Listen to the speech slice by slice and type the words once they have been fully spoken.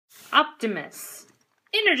Optimus,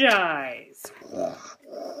 energize!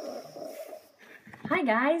 Hi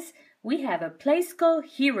guys, we have a Play School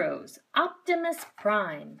Heroes, Optimus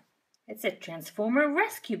Prime. It's a Transformer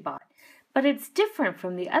rescue bot, but it's different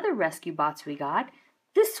from the other rescue bots we got.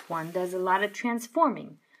 This one does a lot of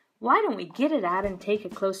transforming. Why don't we get it out and take a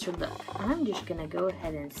closer look? I'm just going to go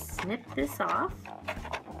ahead and snip this off.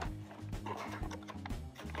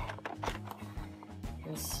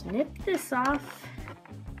 And snip this off,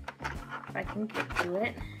 if I can get to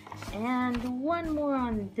it. And one more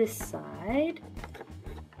on this side.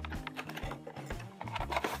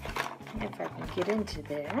 If I can get into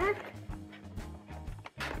there.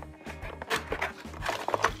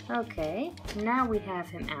 Okay, now we have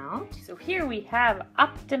him out. So here we have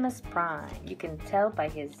Optimus Prime. You can tell by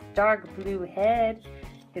his dark blue head,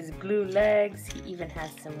 his blue legs, he even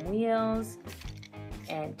has some wheels,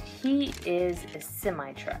 and he is a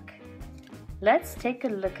semi-truck. Let's take a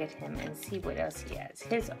look at him and see what else he has.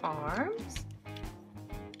 His arms,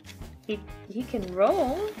 he can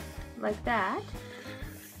roll like that,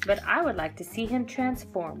 but I would like to see him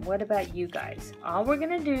transform. What about you guys? All we're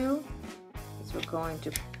gonna do is we're going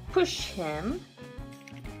to push him,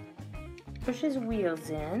 push his wheels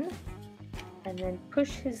in, and then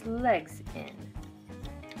push his legs in.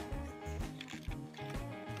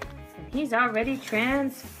 And he's already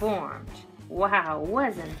transformed. Wow,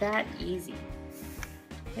 wasn't that easy?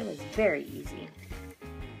 It was very easy.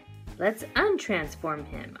 Let's untransform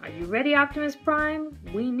him. Are you ready, Optimus Prime?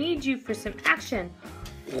 We need you for some action.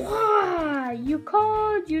 Wow, you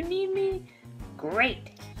called? You need me?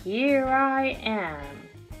 Great, here I am.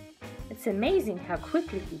 It's amazing how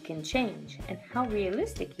quickly he can change and how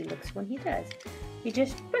realistic he looks when he does. You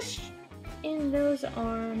just push in those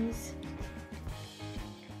arms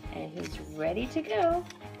and he's ready to go.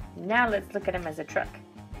 Now let's look at him as a truck.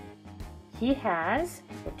 He has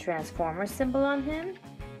the Transformer symbol on him.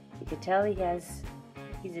 You can tell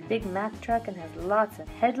he's a big Mack truck and has lots of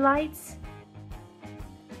headlights.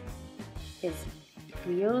 His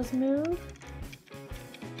wheels move.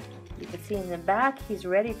 You can see in the back, he's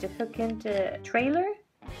ready to hook into a trailer.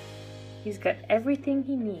 He's got everything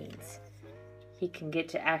he needs. He can get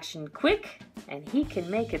to action quick, and he can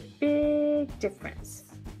make a big difference.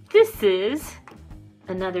 This is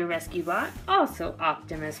another rescue bot, also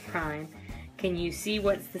Optimus Prime. Can you see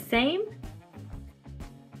what's the same?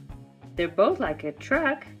 They're both like a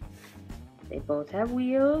truck. They both have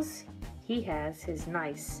wheels. He has his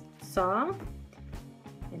nice saw,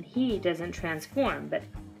 and he doesn't transform, but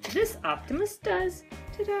this Optimus does.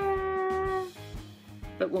 Ta-da!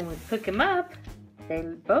 But when we pick him up, they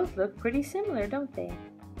both look pretty similar, don't they?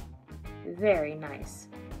 Very nice.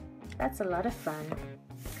 That's a lot of fun.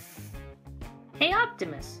 Hey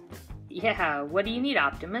Optimus! Yeah, what do you need,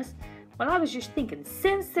 Optimus? Well, I was just thinking,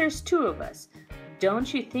 since there's two of us,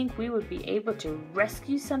 don't you think we would be able to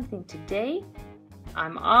rescue something today?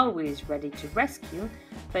 I'm always ready to rescue,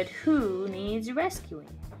 but who needs rescuing?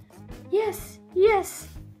 Yes, yes!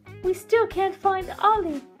 We still can't find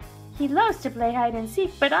Ollie. He loves to play hide and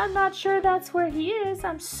seek, but I'm not sure that's where he is.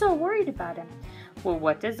 I'm so worried about him. Well,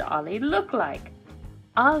 what does Ollie look like?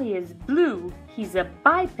 Ollie is blue. He's a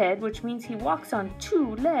biped, which means he walks on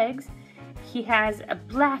two legs. He has a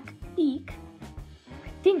black beak.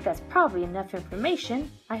 I think that's probably enough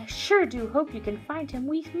information. I sure do hope you can find him.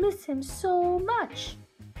 We miss him so much.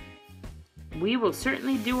 We will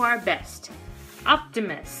certainly do our best.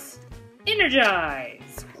 Optimus,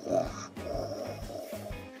 energize!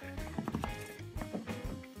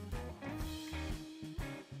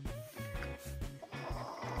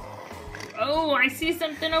 Oh, I see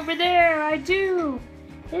something over there. I do.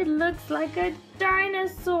 It looks like a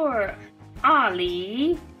dinosaur.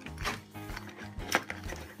 Ollie.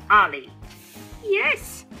 Ollie.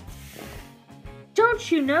 Yes.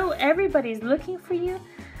 Don't you know everybody's looking for you?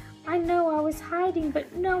 I know I was hiding,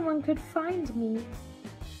 but no one could find me.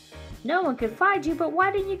 No one could find you, but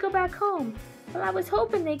why didn't you go back home? Well, I was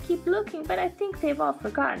hoping they'd keep looking, but I think they've all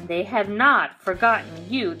forgotten. They have not forgotten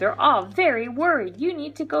you. They're all very worried. You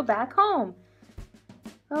need to go back home.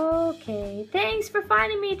 Okay, thanks for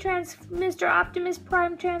finding me, Mr. Optimus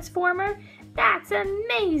Prime Transformer. That's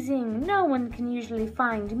amazing. No one can usually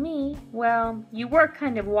find me. Well, you were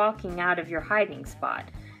kind of walking out of your hiding spot.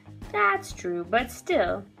 That's true, but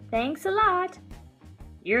still, thanks a lot.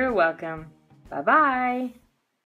 You're welcome. Bye-bye.